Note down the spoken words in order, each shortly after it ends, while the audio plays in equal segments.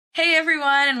Hey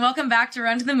everyone, and welcome back to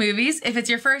Run to the Movies. If it's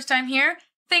your first time here,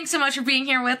 thanks so much for being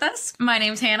here with us. My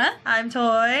name's Hannah. I'm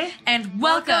Toy. And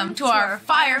welcome to our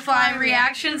Firefly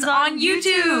reactions on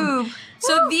YouTube.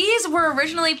 So these were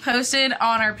originally posted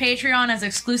on our Patreon as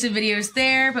exclusive videos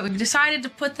there, but we've decided to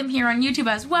put them here on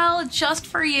YouTube as well, just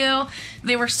for you.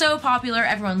 They were so popular,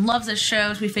 everyone loves this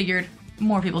show, so we figured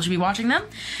more people should be watching them.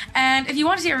 And if you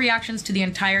want to see our reactions to the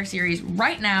entire series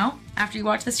right now, after you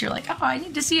watch this, you're like, oh, I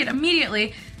need to see it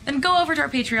immediately, then go over to our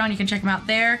Patreon. You can check them out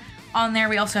there. On there,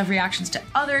 we also have reactions to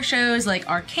other shows like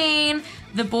Arcane,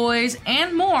 The Boys,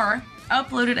 and more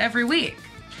uploaded every week.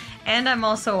 And I'm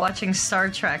also watching Star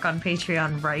Trek on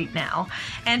Patreon right now.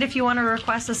 And if you want to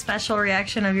request a special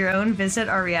reaction of your own, visit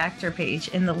our reactor page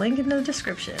in the link in the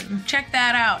description. Check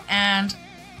that out. And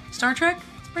Star Trek,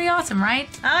 it's pretty awesome, right?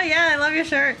 Oh yeah, I love your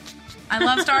shirt. I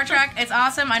love Star Trek. It's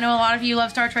awesome. I know a lot of you love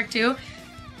Star Trek too.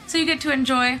 So you get to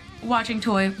enjoy watching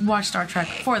Toy watch Star Trek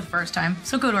for the first time.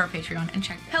 So go to our Patreon and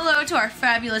check it. Hello to our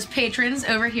fabulous patrons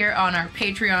over here on our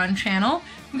Patreon channel.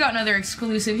 We've got another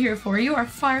exclusive here for you, our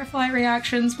Firefly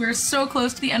reactions. We're so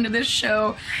close to the end of this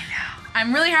show. I know.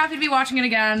 I'm really happy to be watching it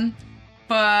again,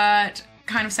 but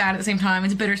kind of sad at the same time.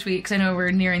 It's bittersweet because I know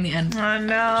we're nearing the end. Oh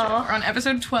no. We're on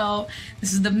episode 12.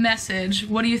 This is The Message.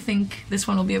 What do you think this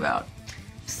one will be about?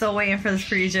 Still waiting for the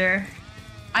freezer.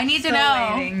 I need to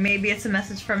know. Waiting. Maybe it's a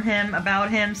message from him,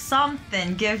 about him,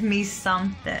 something. Give me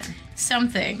something.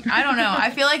 Something. I don't know. I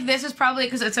feel like this is probably,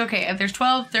 because it's okay, if there's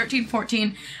 12, 13,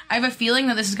 14, I have a feeling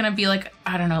that this is going to be like,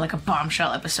 I don't know, like a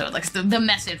bombshell episode. Like the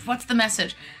message. What's the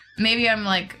message? Maybe I'm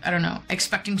like, I don't know,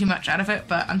 expecting too much out of it,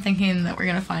 but I'm thinking that we're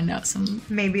going to find out some...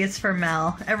 Maybe it's for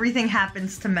Mel. Everything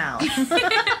happens to Mel.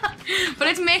 But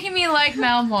it's making me like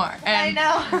Mel more. And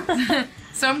I know.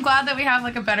 So I'm glad that we have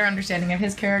like a better understanding of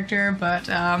his character, but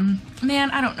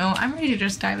man, I don't know. I'm ready to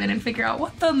just dive in and figure out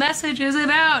what the message is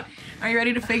about. Are you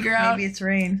ready to figure out? Maybe it's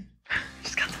rain.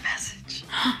 Just got the message.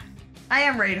 I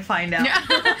am ready to find out. Yeah.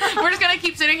 We're just gonna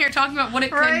keep sitting here talking about what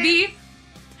it could be,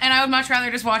 and I would much rather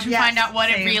just watch and find out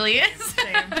what it really is.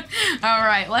 Same. All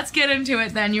right, let's get into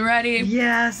it then. You ready?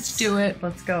 Yes. Let's do it.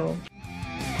 Let's go.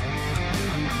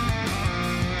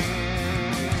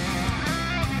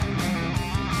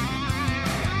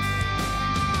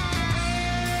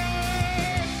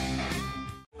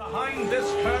 Behind this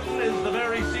curtain is the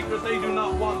very secret they do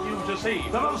not want you to see.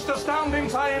 The most astounding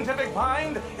scientific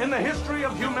find in the history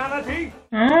of humanity.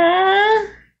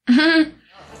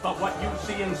 But what you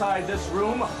see inside this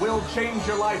room will change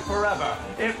your life forever.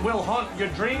 It will haunt your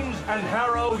dreams and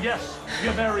harrow, yes,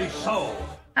 your very soul.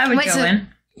 I would go in.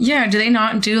 Yeah, do they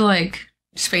not do like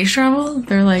space travel?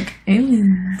 They're like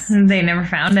aliens. They never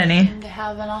found any. They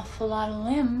have an awful lot of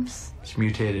limbs. It's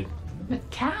mutated.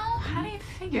 But cow? How do you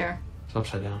figure? It's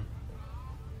upside down.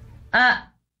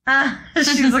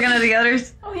 She's looking at the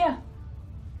others. Oh yeah.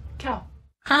 Cow.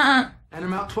 Uh-uh. And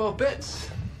I'm out 12 bits.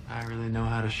 I really know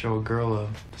how to show a girl a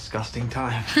disgusting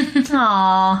time.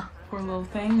 Aww. Poor little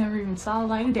thing, never even saw the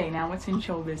light of day. Now it's in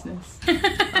show business.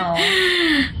 Oh.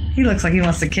 He looks like he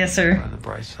wants to kiss her. On the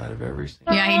bright side of everything.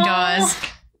 Yeah, he does.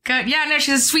 Good. Yeah, no,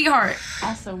 she's a sweetheart.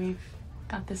 Also, we've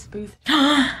got this booth.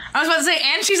 I was about to say,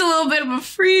 and she's a little bit of a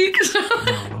freak. No,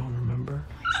 I don't remember.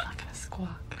 She's not gonna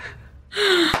squawk.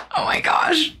 Oh my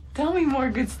gosh. Tell me more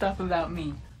good stuff about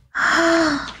me.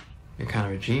 You're kind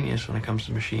of a genius when it comes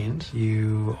to machines.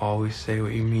 You always say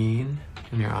what you mean,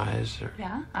 and your eyes are...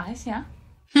 Yeah, eyes, yeah.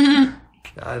 And,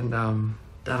 I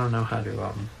don't know how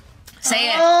to, Say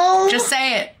it. Just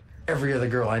say it. Every other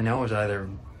girl I know is either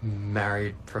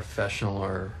married, professional,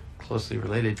 or closely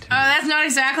related to Oh, that's not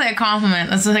exactly a compliment.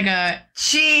 That's like a...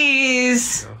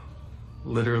 Jeez.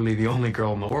 literally the only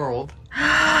girl in the world.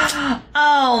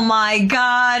 Oh my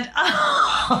god.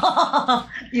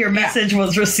 Your message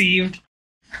was received.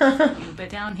 But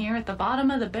down here at the bottom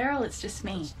of the barrel, it's just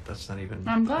me. That's not even...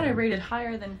 I'm glad I rated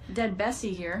higher than Dead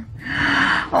Bessie here.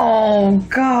 Oh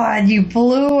god, you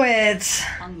blew it.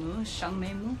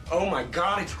 Oh my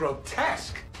god, it's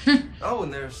grotesque. Oh,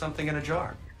 and there's something in a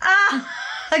jar.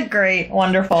 Great,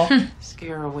 wonderful.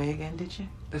 Scare her away again, did you?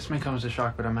 This may come as a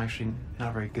shock, but I'm actually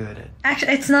not very good at...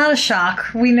 Actually, it's not a shock.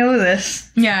 We know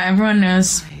this. Yeah, everyone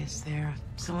knows. Is there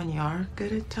someone you are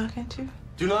good at talking to?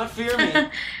 Do not fear me.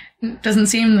 Doesn't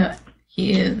seem that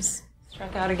he is.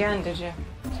 Struck out again, did you?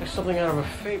 It's like something out of a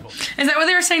fable. Is that what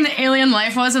they were saying the alien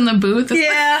life was in the booth?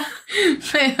 Yeah.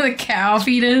 The cow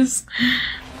fetus.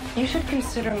 You should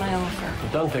consider my offer.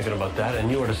 I'm done thinking about that, and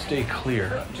you are to stay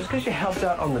clear. Just because you helped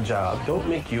out on the job, don't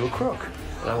make you a crook.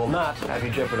 And I will not have you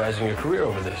jeopardizing your career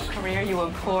over this. Career you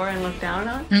abhor and look down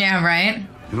on? Yeah, right?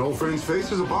 An old friend's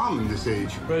face is a bomb in this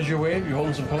age. Raise your wave. You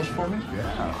holding some posts for me?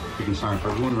 Yeah. You can sign for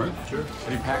everyone, right? Sure.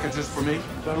 Any packages for me?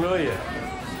 Don't know yet.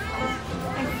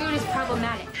 My food is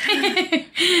problematic.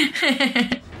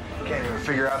 Can't even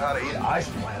figure out how to eat Ice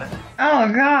Planet.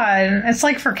 Oh god, it's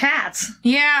like for cats.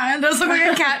 Yeah, it does look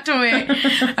like a cat toy.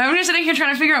 I'm just sitting here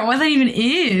trying to figure out what that even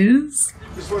is.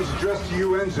 This one's addressed to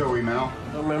you and Zoe, Mal.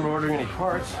 Don't remember ordering any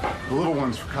parts. The little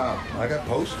one's for Kyle. I got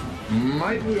post.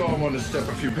 Might we all want to step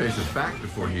a few paces back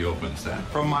before he opens that?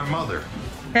 From my mother.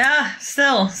 Yeah,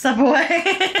 still, step away.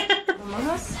 Among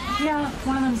us? Yeah,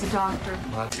 one of them's a doctor.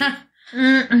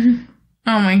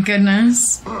 Oh my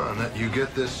goodness. And that you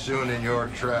get this soon in your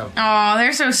travel. Oh,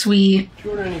 they're so sweet. Did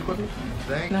you order any equipment?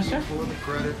 Thank No, you sir. for the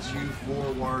credits you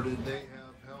forwarded. They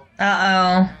have helped.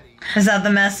 Uh-oh. Is that the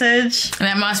message?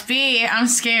 That must be. I'm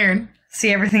scared.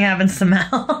 See, everything happens to Mel.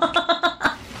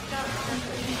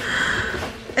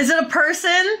 Is it a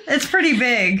person? It's pretty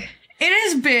big. It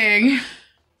is big.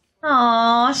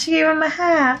 Aw, she gave him a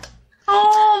hat.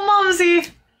 Oh, Mumsy.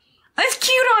 That's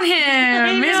cute on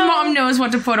him. His know. mom knows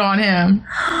what to put on him.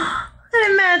 And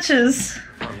it matches.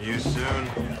 From you soon.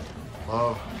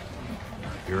 Love,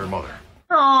 your mother.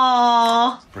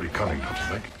 Aww. Pretty cunning, don't you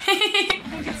think? I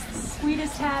think it's the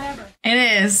sweetest hat ever. It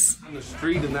is. On the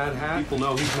street in that hat, people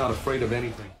know he's not afraid of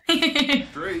anything.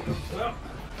 Great.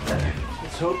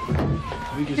 Let's hope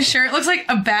we His get shirt looks like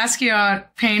a Basquiat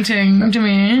painting to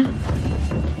me.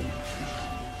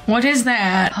 What is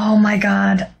that? Oh my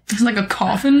god. It's like a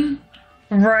coffin?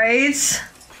 Right?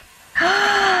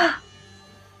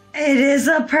 It is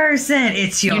a person.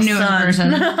 It's your You knew it was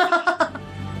a son. person.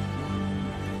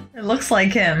 It looks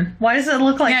like him. Why does it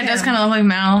look like him? Yeah, it does kind of look like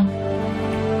Mal.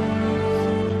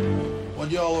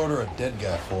 What'd y'all order a dead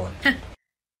guy for?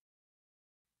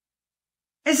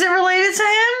 Is it related to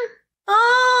him?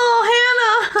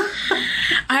 Oh, Hannah.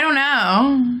 I don't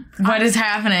know what is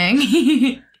happening.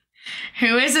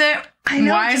 Who is it? I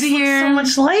know. Why it is just he looks here? so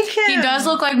much like him. He does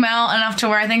look like Mal enough to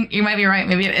where I think you might be right.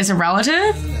 Maybe it is a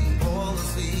relative.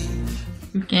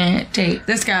 You can't take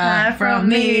this guy Not from from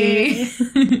me.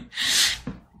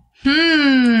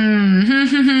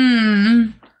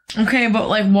 Okay, but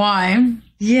like, why?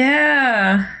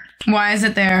 Yeah. Why is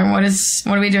it there? What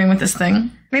are we doing with this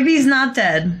thing? Maybe he's not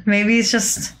dead. Maybe he's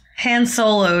just Han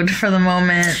Soloed for the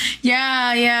moment.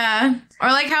 Yeah, yeah. Or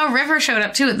like how River showed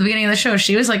up too at the beginning of the show.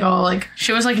 She was like all like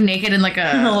naked in like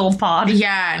In a little pod.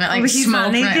 Yeah, and it like but he's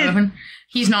not smoked. naked.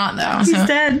 He's not though. He's so.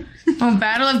 dead. Oh,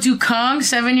 Battle of Dukong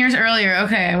 7 years earlier.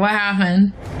 Okay, what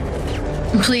happened?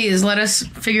 Please let us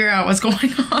figure out what's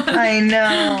going on. I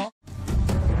know.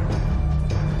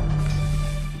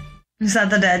 Is that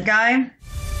the dead guy?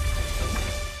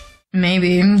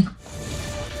 Maybe.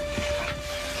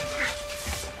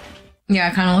 Yeah,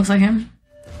 it kind of looks like him.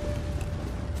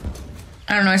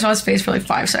 I don't know. I saw his face for like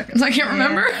 5 seconds. I can't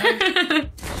remember.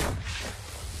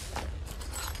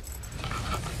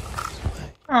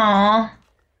 Aw.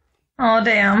 Oh,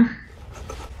 damn.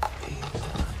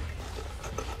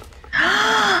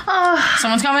 Oh,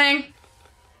 Someone's coming.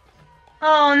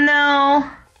 oh, no.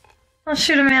 I'll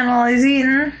shoot a man while he's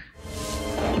eating.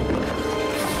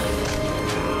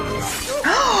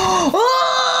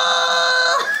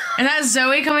 Oh! And that's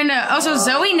Zoe coming to. Oh, so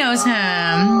Zoe knows him.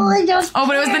 Oh,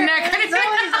 but it was the neck.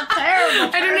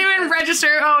 I didn't even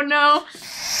register. Oh no.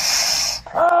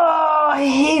 Oh, I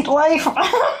hate life.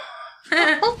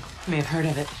 May have heard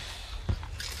of it.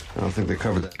 I don't think they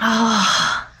covered that.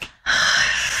 Oh.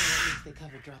 They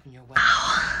covered dropping your weapon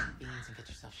beans and get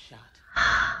yourself shot.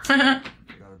 You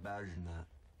got it better than that.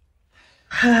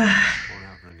 Won't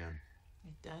happen again.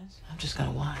 It does? I'm just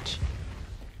gonna watch.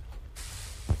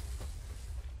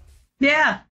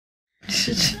 Yeah.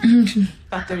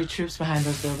 About 30 troops behind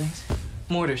those buildings.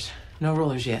 Mortars. No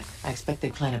rollers yet. I expect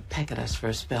they plan to peck at us for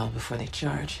a spell before they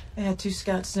charge. They had 2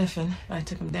 scouts sniffing. I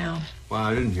took them down. Wow,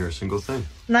 I didn't hear a single thing.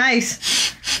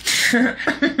 Nice.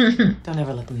 Don't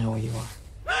ever let them know where you are.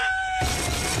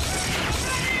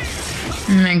 Oh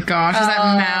my gosh, is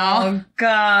that Mal? Oh,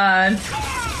 God.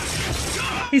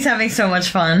 He's having so much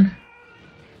fun.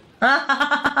 Of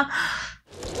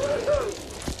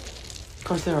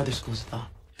course, there are other schools of thought.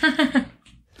 Can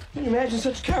you imagine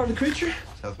such a cowardly creature?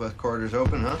 Southwest corridor's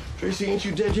open, huh? Tracy, ain't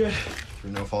you dead yet?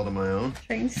 Through no fault of my own.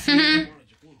 I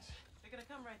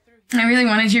really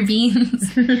wanted your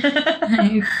beans.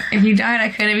 If you died, I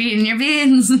could have eaten your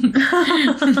beans.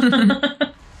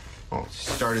 Well,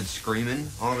 started screaming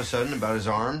all of a sudden about his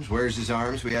arms. Where's his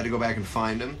arms? We had to go back and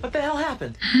find him. What the hell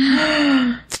happened?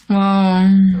 Whoa.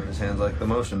 Throwing his hands like the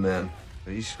motion man.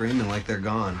 But he's screaming like they're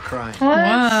gone, crying.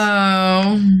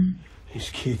 Whoa. He's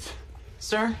Keith.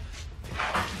 Sir?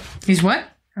 He's what?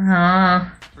 Uh-huh.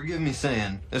 Forgive me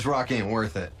saying, this rock ain't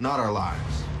worth it. Not our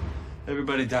lives.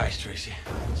 Everybody dies, Tracy.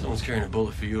 Someone's carrying a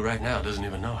bullet for you right now, doesn't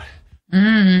even know it.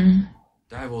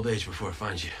 Die of old age before it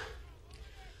finds you.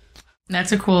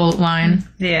 That's a cool line.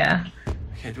 Yeah.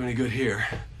 Can't do any good here.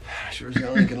 Sure as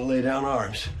hell ain't gonna lay down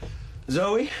arms.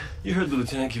 Zoe, you heard the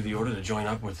lieutenant give the order to join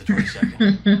up with the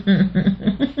 22nd.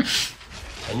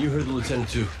 And you heard the lieutenant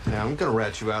too. Yeah, I'm gonna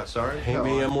rat you out, sorry. Ain't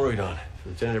me I'm worried on. If the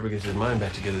lieutenant ever gets his mind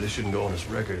back together, this shouldn't go on his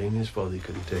record. Ain't his fault he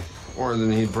couldn't take it. More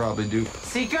than he'd probably do.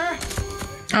 Seeker?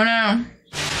 Oh no.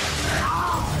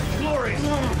 Glory! Come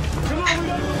on, we gotta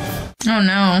go! Oh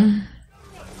no.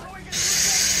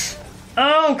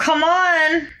 Oh, come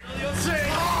on.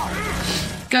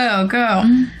 Go, go.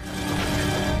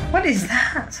 What is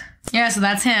that? Yeah, so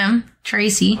that's him.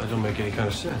 Tracy. That don't make any kind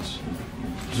of sense.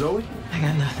 Zoe? I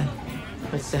got nothing.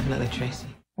 It's definitely Tracy.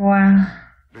 Wow.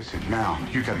 Listen, Mal,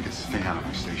 you gotta get this thing out of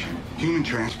my station. Human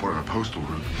transport on a postal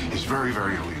route is very,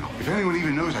 very illegal. If anyone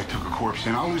even knows I took a corpse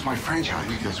in, I'll lose my franchise.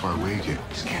 That's why I waived you.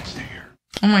 Just can't stay here.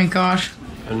 Oh my gosh.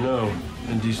 And no,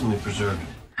 indecently preserved.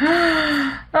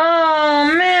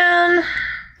 Oh, man.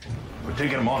 We're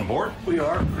taking him on board? We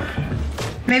are.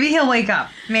 Maybe he'll wake up.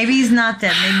 Maybe he's not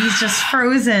dead. Maybe he's just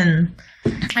frozen.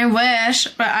 I wish,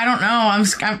 but I don't know.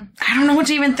 I don't know what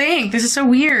to even think. This is so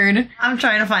weird. I'm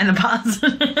trying to find the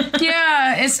positive.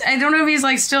 Yeah, I don't know if he's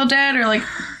like still dead or like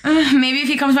maybe if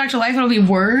he comes back to life it'll be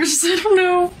worse. I don't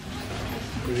know.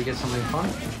 Did we get something fun?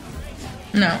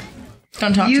 No.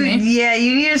 Don't talk to me. Yeah,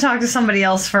 you need to talk to somebody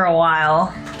else for a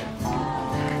while.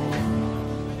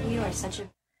 You are such a...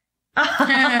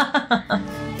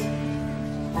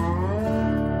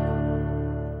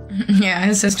 Yeah,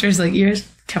 his sister's like,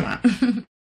 come on.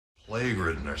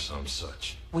 Plague-ridden or some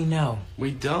such. We know.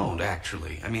 We don't,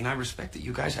 actually. I mean, I respect that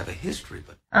you guys have a history,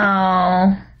 but...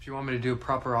 Oh. If you want me to do a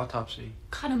proper autopsy.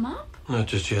 Cut him up? Not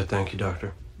just yet, thank you,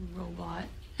 doctor. Robot.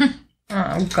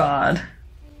 Oh, God.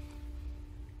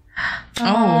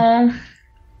 Oh.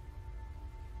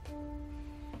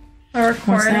 A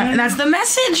recording. That's the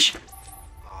message.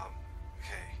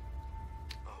 Okay.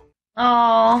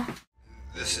 Oh.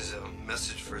 This is a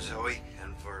message for Zoe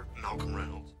and for Malcolm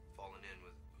Reynolds. Falling in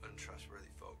with untrustworthy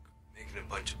folk, making a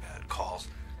bunch of bad calls.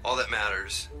 All that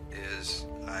matters is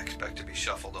I expect to be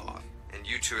shuffled off. And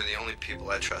you two are the only people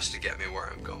I trust to get me where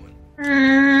I'm going.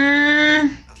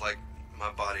 I'd like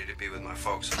my body to be with my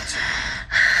folks on Sunday.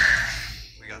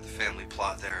 We got the family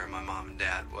plot there, and my mom and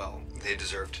dad, well, they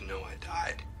deserve to know I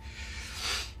died.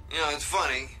 You know, it's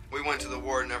funny. We went to the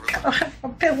war and never looked. A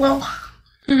pillow.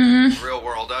 In the real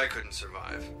world, I couldn't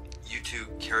survive. You two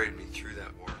carried me through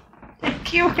that war.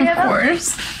 Thank you, Hannah. Of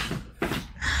course.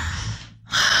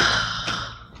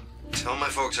 Tell my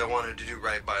folks I wanted to do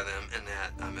right by them and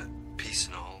that I'm at peace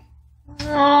and all.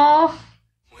 Oh.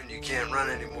 When you can't run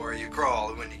anymore, you crawl.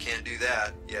 And when you can't do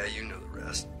that, yeah, you know the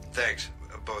rest. Thanks,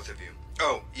 both of you.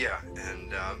 Oh, yeah,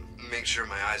 and make sure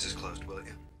my eyes is closed, will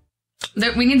you?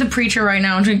 We need the preacher right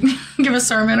now to give a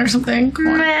sermon or something. Come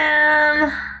on.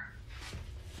 Man.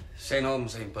 St.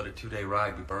 Holmes ain't but a 2-day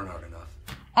ride. We burn hard enough.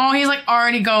 Oh, he's like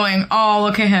already going. Oh,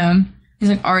 look at him. He's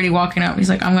like already walking up. He's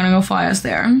like, I'm gonna go fly us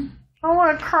there. I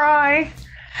want to cry.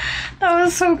 That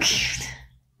was so cute.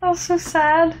 That was so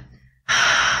sad.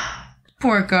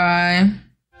 Poor guy.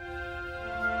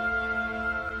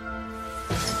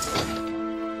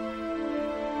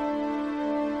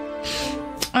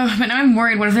 Oh, but now I'm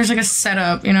worried. What if there's like a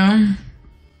setup, you know?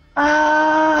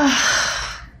 That's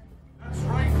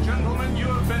right, gentlemen. You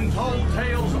have been told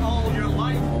tales all your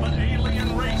life, but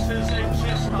alien races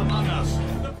exist among us.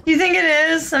 You think it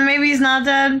is? And maybe he's not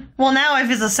dead? Well, now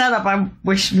if it's a setup, I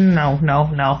wish... No. I'm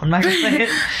not gonna say it.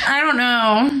 I don't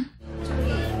know.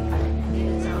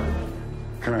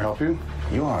 Can I help you?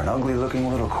 You are an ugly-looking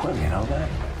little quib, you know that?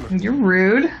 You're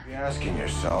rude. You're asking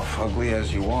yourself, ugly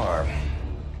as you are.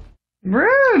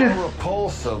 Rude. How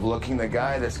repulsive looking the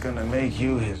guy that's gonna make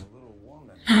you his little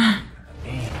woman. I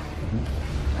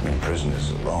mean, prison is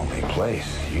a lonely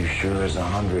place. You sure as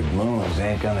 100 moons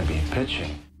ain't gonna be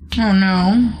pitching. Oh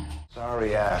no.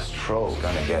 Sorry-ass troll's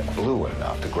gonna get blue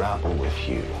enough to grapple with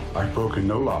you. I've broken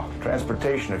no law.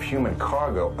 Transportation of human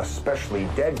cargo, especially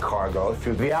dead cargo,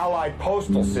 through the Allied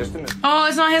postal system. Oh,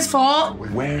 it's not his fault?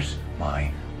 Where's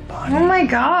my body? Oh my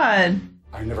god.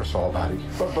 I never saw a body.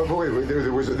 But wait,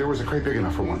 there was a crate big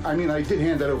enough for one. I mean, I did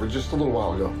hand that over just a little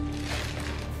while ago.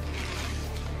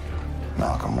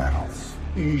 Malcolm Reynolds.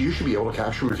 You should be able to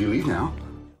capture him if you leave now.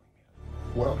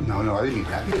 Well, no, I didn't mean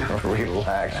that.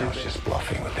 Relax. I was just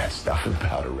bluffing with that stuff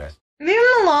about arrest. Leave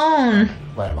him alone.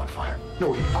 Light him on fire.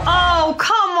 No. Oh,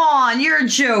 come on. You're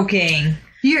joking.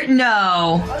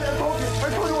 No. I told you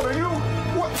what I knew.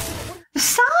 What?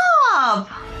 Stop.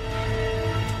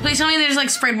 Please tell me they just like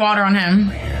sprayed water on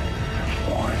him.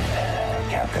 Warned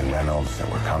Captain Reynolds that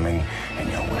we're coming, and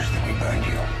you'll wish that we burned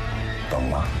you.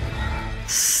 Don't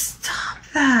Stop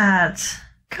that.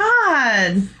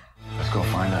 God. Let's go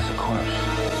find us a corpse.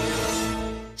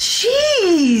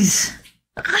 Jeez.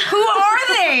 Who are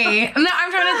they? No,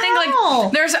 I'm trying to think. Like,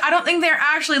 I don't think they're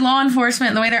actually law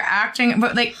enforcement the way they're acting,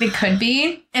 but like they could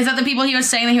be. Is that the people he was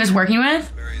saying that he was working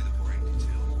with?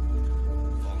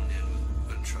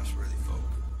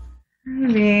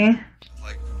 Maybe.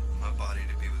 Like my body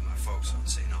to be with my folks on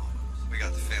St. Albans. We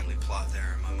got the family plot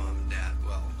there, and my mom and dad,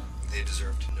 well, they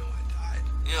deserve to know I died.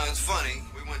 You know, it's funny.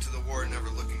 We went to the war never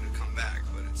looking to come back,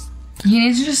 but it's... He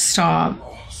needs to just stop.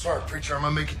 Oh, sorry, preacher. Am I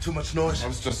making too much noise? I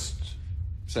was just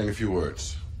saying a few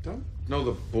words. Don't know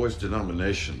the boy's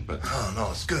denomination, but... Oh, no,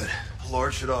 it's good. The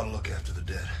Lord should ought to look after the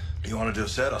dead. You want to do a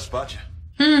set? I'll spot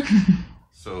you.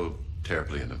 So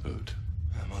terribly in the mood.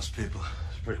 Most people,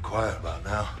 it's pretty quiet about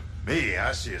now. Me,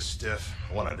 I see a stiff.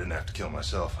 One, I didn't have to kill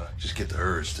myself. I just get the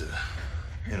urge to,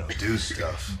 you know, do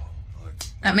stuff.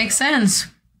 That makes sense.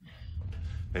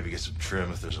 Maybe get some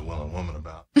trim if there's a willing woman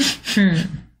about. Feel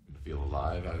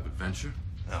alive out of adventure?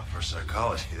 Now, for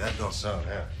psychology, that don't sound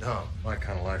happy. No, my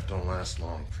kind of life don't last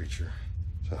long, preacher.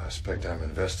 So I expect I'm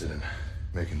invested in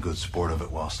making good sport of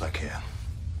it whilst I can.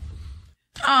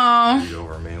 Oh. Read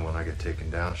over me when I get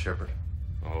taken down, Shepard.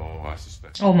 Oh, I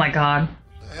suspect. Oh my God.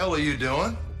 What the hell are you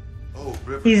doing? Oh,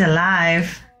 River. He's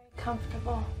alive.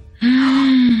 Comfortable.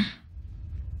 I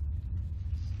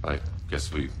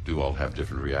guess we do all have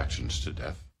different reactions to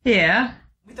death. Yeah.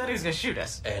 We thought he was gonna shoot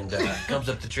us. And comes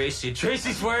up to Tracy.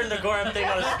 Tracy's wearing the Gorham thing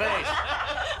on his face.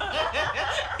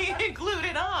 He didn't glue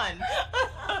it on.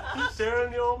 He's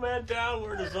staring the old man down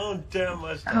wearing his own damn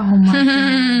mustache. Oh my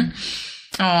God.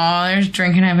 Aw, there's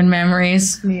drinking heaven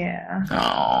memories. Yeah.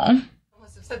 Aw.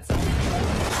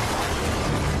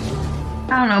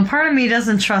 I don't know. Part of me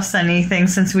doesn't trust anything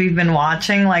since we've been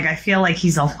watching. Like, I feel like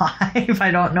he's alive. I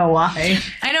don't know why.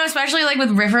 I know, especially like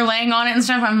with River laying on it and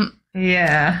stuff.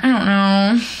 Yeah. I don't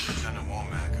know.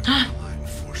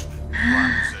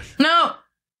 No.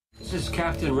 This is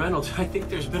Captain Reynolds. I think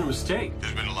there's been a mistake.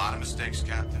 There's been a lot of mistakes,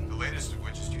 Captain. The latest of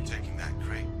which is you taking that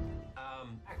crate.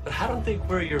 But I don't think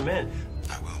we're your men.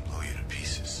 I will blow you to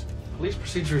pieces. Police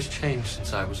procedure has changed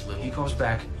since I was little. He goes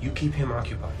back. You keep him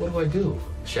occupied. What do I do?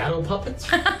 Shadow puppets?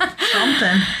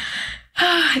 Something.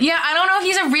 Yeah, I don't know if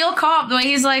he's a real cop. The way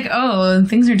he's like, oh,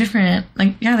 things are different.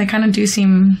 Like, yeah, they kind of do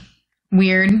seem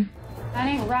weird. That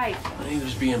ain't right. I think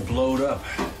there's being blowed up.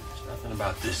 There's nothing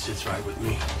about this sits right with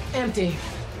me. Empty.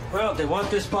 Well, they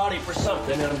want this body for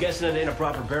something, and I'm guessing it ain't a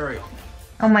proper burial.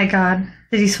 Oh my God.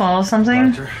 Did he swallow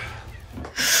something? Doctor.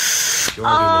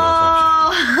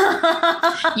 Oh.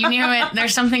 You knew it.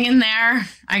 There's something in there,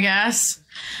 I guess.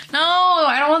 No,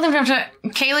 I don't want them to have to...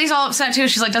 Kaylee's all upset too.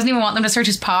 She's like, doesn't even want them to search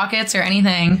his pockets or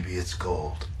anything. Maybe it's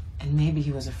gold. And maybe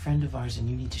he was a friend of ours and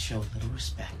you need to show a little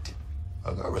respect.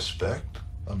 I got respect.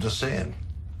 I'm just saying.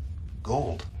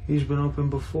 Gold. He's been open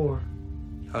before.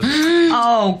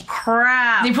 Oh,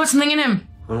 crap. They put something in him.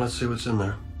 Well, let's see what's in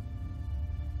there.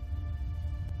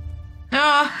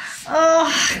 Oh,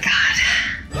 God.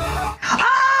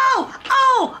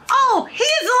 Oh, he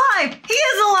is alive. He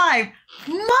is alive.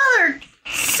 Mother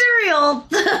cereal.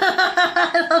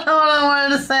 I don't know what I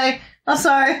wanted to say. I'm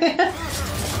sorry.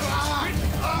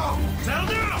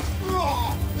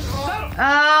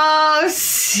 Oh,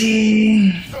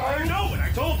 see. I know it.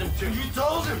 I told him to. You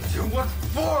told him to. What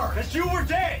for? Because you were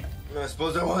dead. I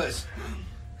suppose I was.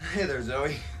 Hey there,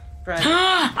 Zoe.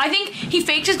 I think he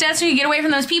faked his death so he could get away from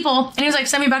those people, and he was like,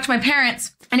 send me back to my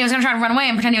parents, and he was gonna try to run away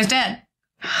and pretend he was dead.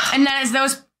 And then it's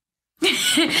those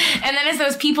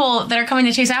those people that are coming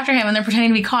to chase after him and they're pretending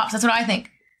to be cops. That's what I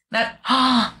think.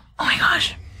 Oh my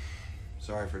gosh.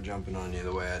 Sorry for jumping on you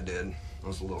the way I did. I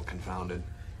was a little confounded.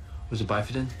 Was it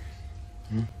Bifidin?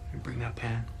 Bring that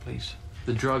pan, please.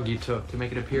 The drug you took to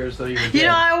make it appear as though you were dead. You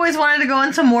know, I always wanted to go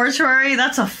into mortuary.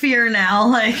 That's a fear now.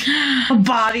 Like, a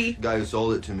body. The guy who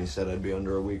sold it to me said I'd be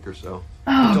under a week or so.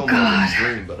 Oh, I told me I God.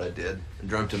 didn't dream, but I did. I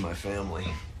dreamt of my family.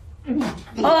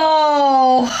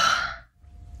 Oh.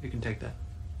 You can take that.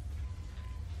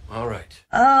 All right.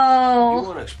 Oh. You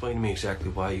want to explain to me exactly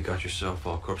why you got yourself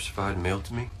all corpseified and mailed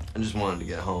to me? I just wanted to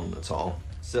get home, that's all.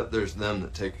 Except there's them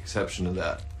that take exception to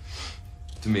that.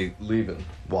 To me leaving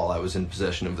while I was in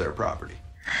possession of their property.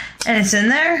 And it's in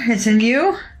there? It's in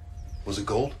you? Was it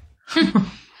gold?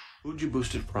 Who'd you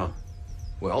boost it from?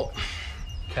 Well,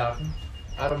 Captain,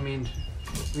 I don't mean to.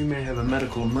 We may have a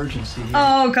medical emergency here.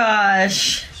 Oh,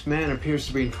 gosh. This man appears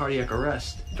to be in cardiac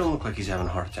arrest. Don't look like he's having a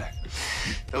heart attack.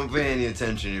 Don't pay any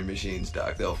attention to your machines,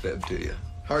 Doc. They'll fib to you.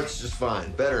 Heart's just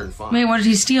fine. Better than fine. Wait, what did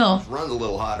he steal? Runs a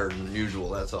little hotter than usual,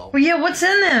 that's all. Well, yeah, what's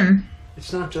in them?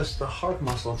 It's not just the heart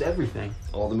muscle, it's everything.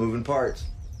 All the moving parts.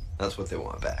 That's what they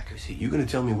want back. See, you gonna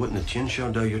tell me what in the tin show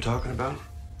dough you're talking about?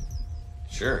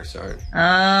 Sure, sorry.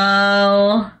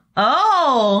 Oh.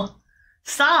 Oh.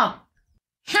 Stop.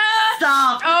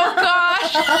 Stop. Oh,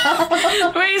 gosh.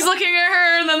 Wait, he's looking at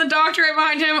her, and then the doctor right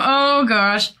behind him. Oh,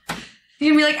 gosh. He's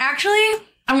gonna be like, actually,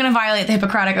 I'm gonna violate the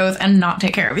Hippocratic Oath and not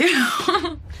take care of you.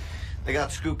 They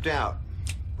got scooped out.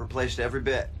 Replaced every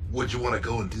bit. What'd you want to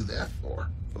go and do that for?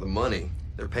 For the money.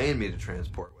 They're paying me to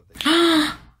transport what they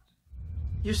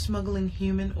You're smuggling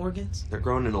human organs? They're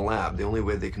grown in a lab. The only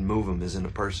way they can move them is in a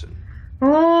person.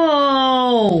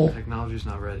 Oh. Technology's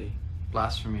not ready.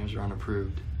 Blasphemies are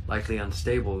unapproved. Likely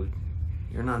unstable.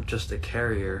 You're not just a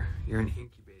carrier. You're an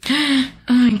incubator.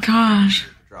 Oh my gosh.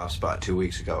 Drop spot 2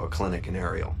 weeks ago, a clinic in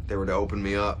Ariel. They were to open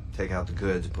me up, take out the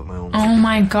goods, and put my own... Oh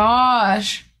my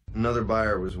gosh. Another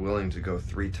buyer was willing to go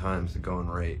 3 times the going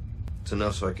rate. It's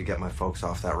enough so I could get my folks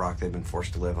off that rock they've been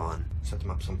forced to live on. Set them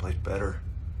up someplace better.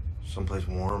 Someplace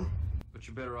warm. But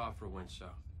you're better off for wind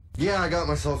south. Yeah, I got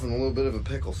myself in a little bit of a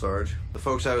pickle, Sarge. The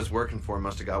folks I was working for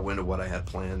must have got wind of what I had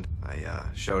planned. I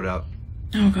showed up.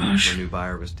 Oh gosh. My new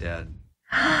buyer was dead.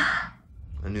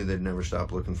 I knew they'd never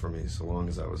stop looking for me so long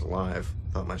as I was alive.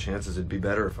 Thought my chances would be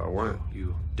better if I weren't.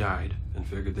 You died and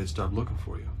figured they'd stop looking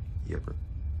for you. Yipper.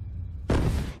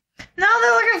 No,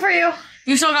 they're looking for you.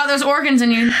 You still got those organs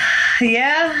in you.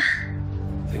 Yeah.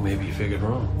 I think maybe you figured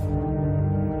wrong.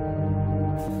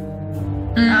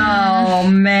 Oh,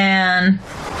 man. I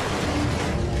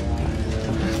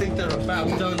think they're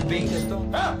about done being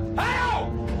stoned.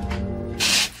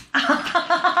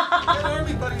 That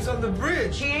army buddy's on the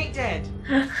bridge. He ain't dead.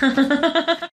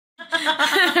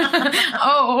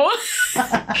 Oh.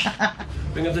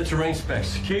 Bring up the terrain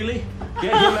specs. Kaylee,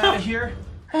 get him out of here.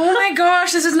 Oh my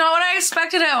gosh, this is not what I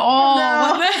expected at all.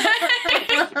 No. What the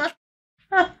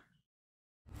heck? I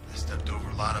stepped over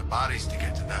a lot of bodies to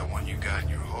get to that one you got in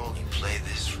your hold. You play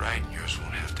this right, yours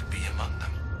won't have to be among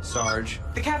them. Sarge.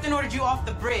 The captain ordered you off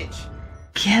the bridge.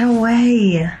 Get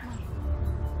away.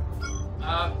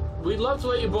 We'd love to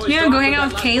let you boys Yeah, talk go hang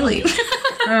out about with Kaylee.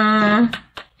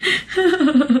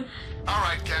 All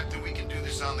right, Captain, we can do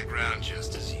this on the ground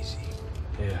just as easy.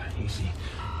 Yeah, easy.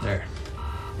 There.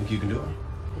 Think you can do it?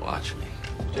 Watch me.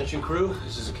 Attention crew,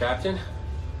 this is the captain.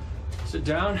 Sit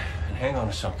down and hang on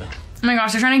to something. Oh my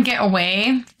gosh, they're trying to get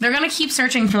away. They're gonna keep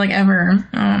searching for like ever.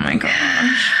 Oh my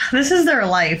gosh. This is their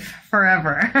life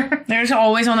forever. They're just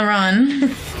always on the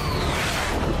run.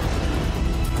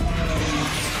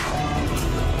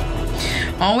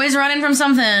 Always running from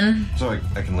something. So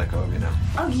I can let go of you now.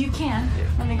 Oh, you can.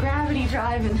 When the gravity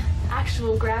drive and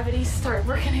actual gravity start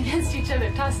working against each other,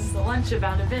 it tosses the lunch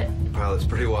about a bit. Wow, that's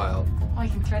pretty wild. Oh, I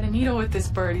can thread a needle with this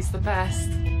bird. He's the best.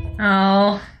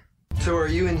 Oh. So are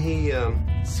you and he,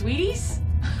 Sweeties?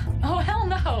 Oh, hell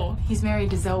no. He's married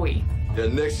to Zoe. Yeah,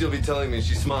 next you'll be telling me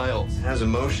she smiles, has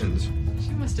emotions. She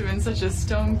must have been such a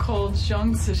stone cold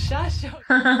Zhang Sashasho.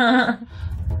 I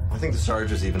think the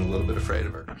Sarge was even a little bit afraid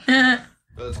of her.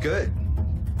 But it's good.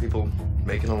 People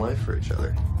making a life for each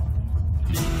other.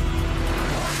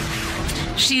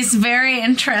 She's very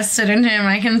interested in him.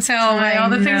 I can tell by all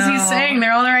the things he's saying.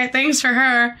 They're all the right things for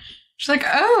her. She's like,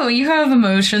 oh, you have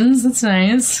emotions. That's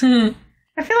nice. I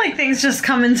feel like things just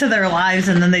come into their lives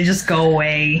and then they just go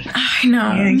away. I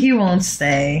know. Yeah, he won't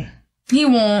stay. He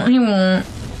won't. He won't.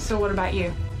 So what about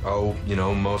you? Oh, you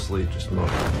know, mostly just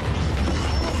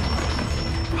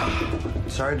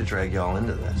Sorry to drag y'all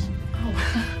into this. Oh.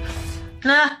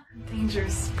 Nah.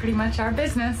 Danger's pretty much our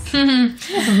business.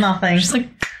 This is nothing. Just like,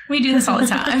 we do this all the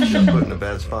time. Not put in a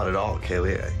bad spot at all,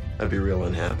 Kaylee. I'd be real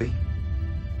unhappy.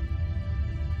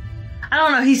 I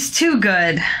don't know. He's too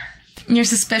good. You're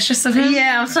suspicious of him?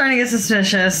 Yeah, I'm starting to get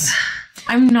suspicious.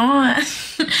 I'm not.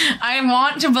 I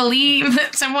want to believe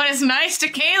that someone is nice to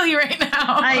Kaylee right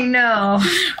now. I know.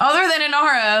 Other than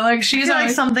Inara, like she's like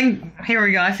something. Here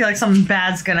we go. I feel like something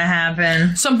bad's gonna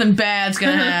happen. Something bad's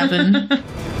gonna happen.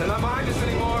 They're not behind us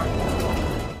anymore.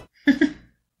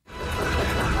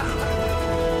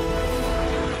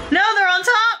 No, they're on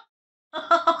top.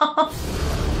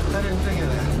 I didn't think of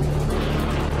that.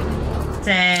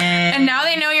 Dang. And now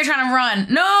they know you're trying to run.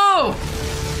 No!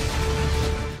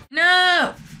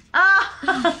 No!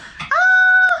 Ah!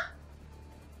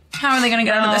 How are they gonna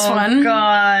get out of this one? Oh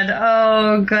God!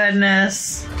 Oh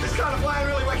goodness! This kind of flying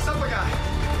really wakes up a guy.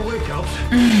 The wake helps.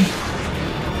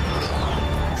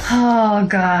 Oh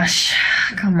gosh!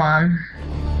 Come on.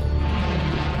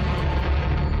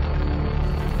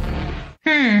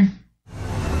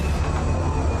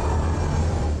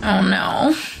 Oh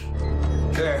no.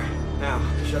 There. Now,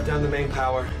 shut down the main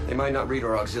power. They might not read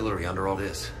our auxiliary under all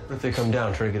this. If they come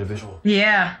down, try to get a visual.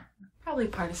 Yeah. Probably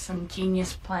part of some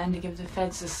genius plan to give the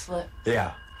feds the slip.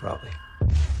 Yeah, probably.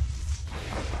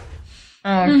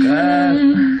 Oh, God.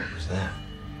 What was that?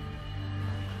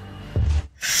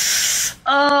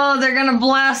 Oh, they're gonna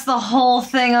blast the whole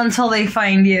thing until they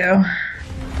find you.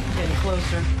 Getting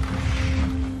closer.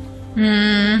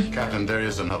 Captain, there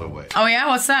is another way. Oh yeah,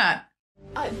 what's that?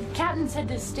 Captain said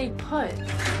to stay put.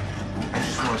 I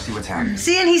just want to see what's happening.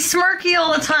 See, and he's smirky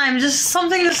all the time. Just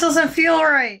something just doesn't feel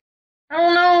right. I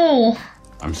don't know.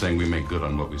 I'm saying we make good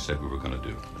on what we said we were going to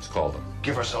do. Let's call them.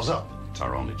 Give ourselves up. It's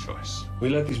our only choice. We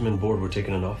let these men board, we're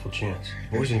taking an awful chance.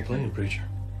 Boys ain't playing, preacher.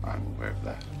 I'm aware of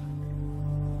that.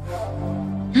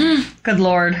 Good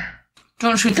Lord.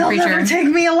 Don't shoot the They'll preacher. never take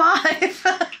me alive.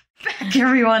 Back,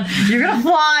 everyone. You're gonna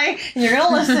fly, and you're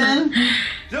gonna listen.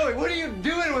 Zoe, what are you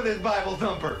doing with this Bible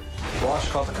thumper? Wash,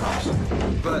 call the cops.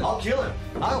 But I'll kill him.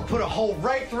 I'll put a hole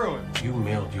right through him. You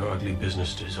mailed your ugly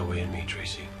business to Zoe and me,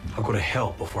 Tracy. I'll go to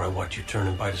hell before I watch you turn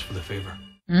and bite us for the favor.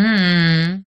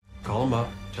 Call him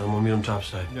up. Tell him we'll meet him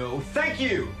topside. No, thank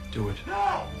you. Do it.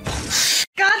 No.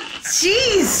 God,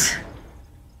 jeez.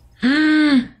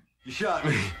 You shot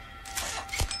me.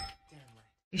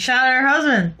 You shot at her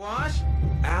husband. What?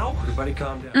 Ow. Everybody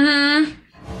calm down.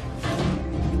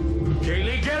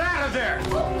 Kaylee, get out of there.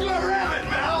 Grab it,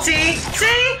 Mal. See?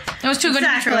 It was too good to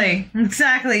be true.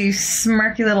 Exactly, you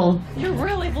smirky little... You're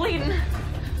really bleeding.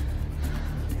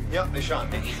 Yep, they shot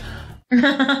me.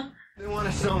 They want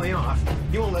to sell me off.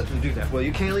 You won't let them do that, will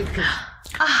you, Kaylee? Because...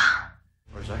 as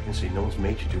far as I can see, no one's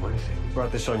made you do anything. You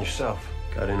brought this on yourself.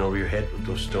 Got in over your head with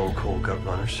those stone-cold gut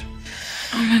runners.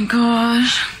 Oh my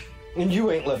gosh. And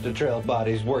you ain't left a trail of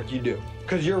bodies, work you do.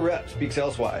 Because your rep speaks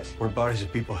elsewise. We're bodies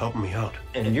of people helping me out.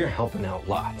 And you're helping out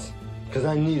lots. Because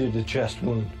I needed a chest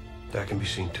wound. That can be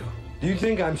seen too. Do you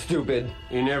think I'm stupid?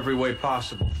 In every way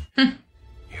possible. You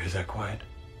hear that quiet?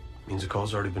 Means the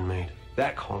call's already been made.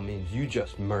 That call means you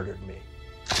just murdered me.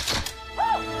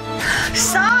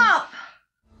 Stop!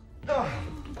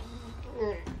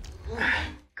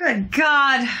 Good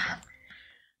God.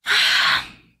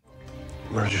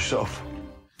 Murdered yourself.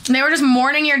 They were just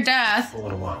mourning your death. For a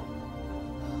little while.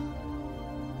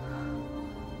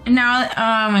 And now,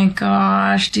 oh my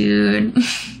gosh, dude.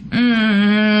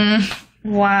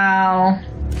 Wow.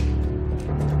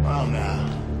 Well, now,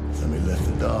 somebody left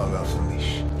the dog off the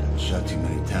leash. Been shot too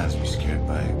many times to be scared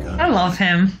by a gun. I love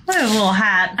him. Look at his little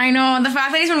hat. I know, the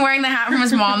fact that he's been wearing the hat from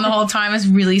his mom the whole time is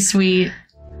really sweet.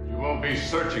 You won't be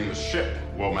searching the ship,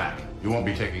 Womack. You won't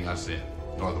be taking us in,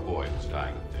 nor the boy who's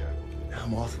dying up there.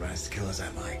 I'm authorized to kill as I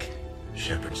like.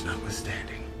 Shepard's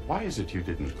notwithstanding. Why is it you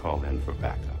didn't call in for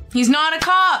backup? He's not a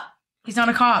cop. He's not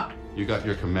a cop. You got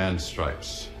your command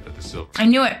stripes at the Silk. I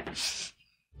knew it.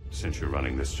 Since you're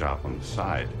running this job on the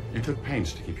side, you took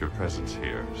pains to keep your presence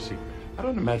here secret. I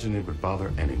don't imagine it would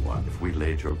bother anyone if we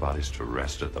laid your bodies to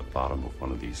rest at the bottom of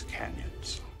one of these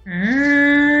canyons.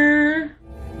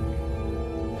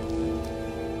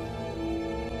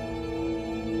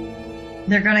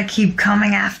 They're gonna keep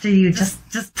coming after you. Just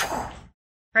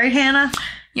right, Hannah?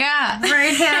 Yeah.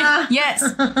 Right, Hannah? Yes.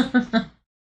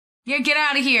 Yeah, get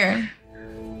out of here.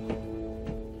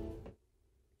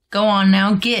 Go on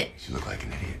now, get. You look like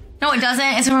an idiot. No, it doesn't.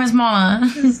 It's from his mama.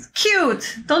 He's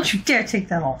cute. Don't you dare take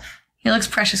that off. He looks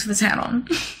precious with his hat on.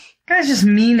 Guy's just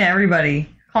mean to everybody.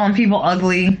 Calling people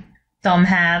ugly, dumb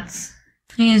hats.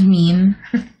 He is mean.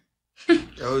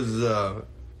 That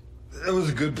was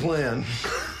a good plan.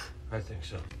 I think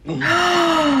so.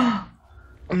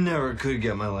 I never could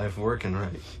get my life working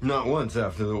right. Not once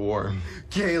after the war.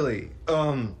 Kaylee,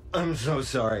 I'm so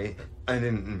sorry. I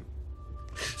didn't...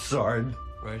 Sard.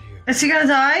 Right here. Is he gonna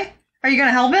die? Are you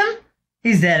gonna help him?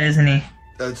 He's dead, isn't he?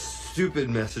 That stupid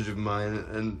message of mine,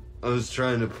 and I was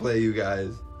trying to play you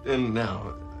guys, and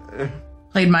now...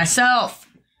 Played myself.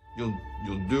 You'll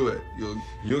do it.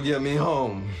 You'll get me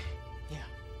home. Yeah.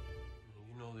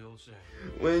 You know the old saying.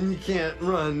 When you can't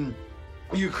run,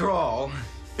 you crawl.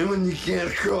 And when you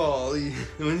can't crawl,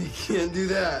 when you can't do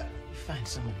that... You find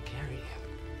someone to carry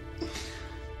you.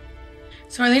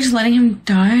 So are they just letting him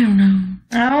die? I don't know.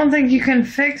 I don't think you can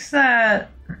fix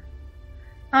that.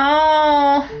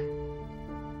 Oh.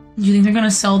 You think they're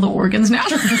gonna sell the organs now?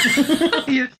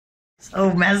 You're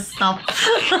so messed up.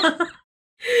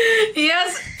 He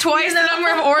has twice the number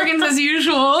of organs as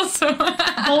usual. So.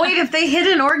 But wait, if they hit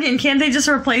an organ, can't they just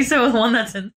replace it with one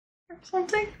that's in or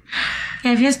something?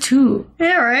 Yeah, if he has two.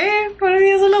 Yeah, right? But if he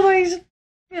has another one, he's,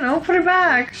 put it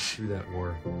back. Through that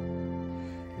war.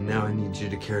 Now I need you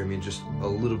to carry me just a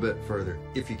little bit further,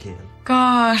 if you can.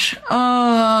 Gosh,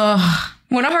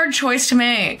 what a hard choice to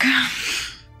make.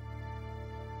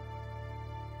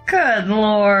 Good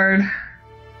Lord.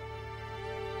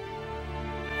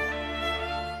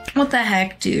 What the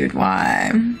heck, dude? Why?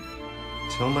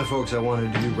 Tell my folks I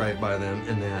wanted to do right by them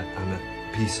and that I'm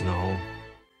at peace and all.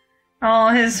 Oh,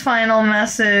 his final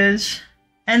message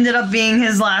ended up being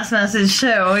his last message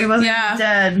too. He wasn't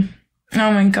dead.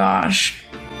 Oh my gosh.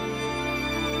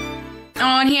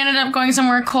 Oh, and he ended up going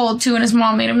somewhere cold too, and his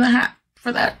mom made him the hat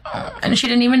for that. Oh, and she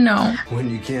didn't even know. When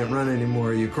you can't run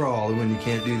anymore, you crawl. And when you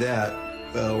can't do that,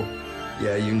 well,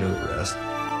 yeah, you know the rest.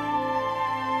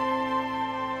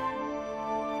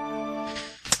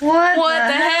 What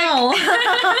the hell?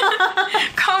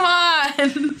 Come on.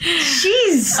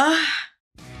 Jeez.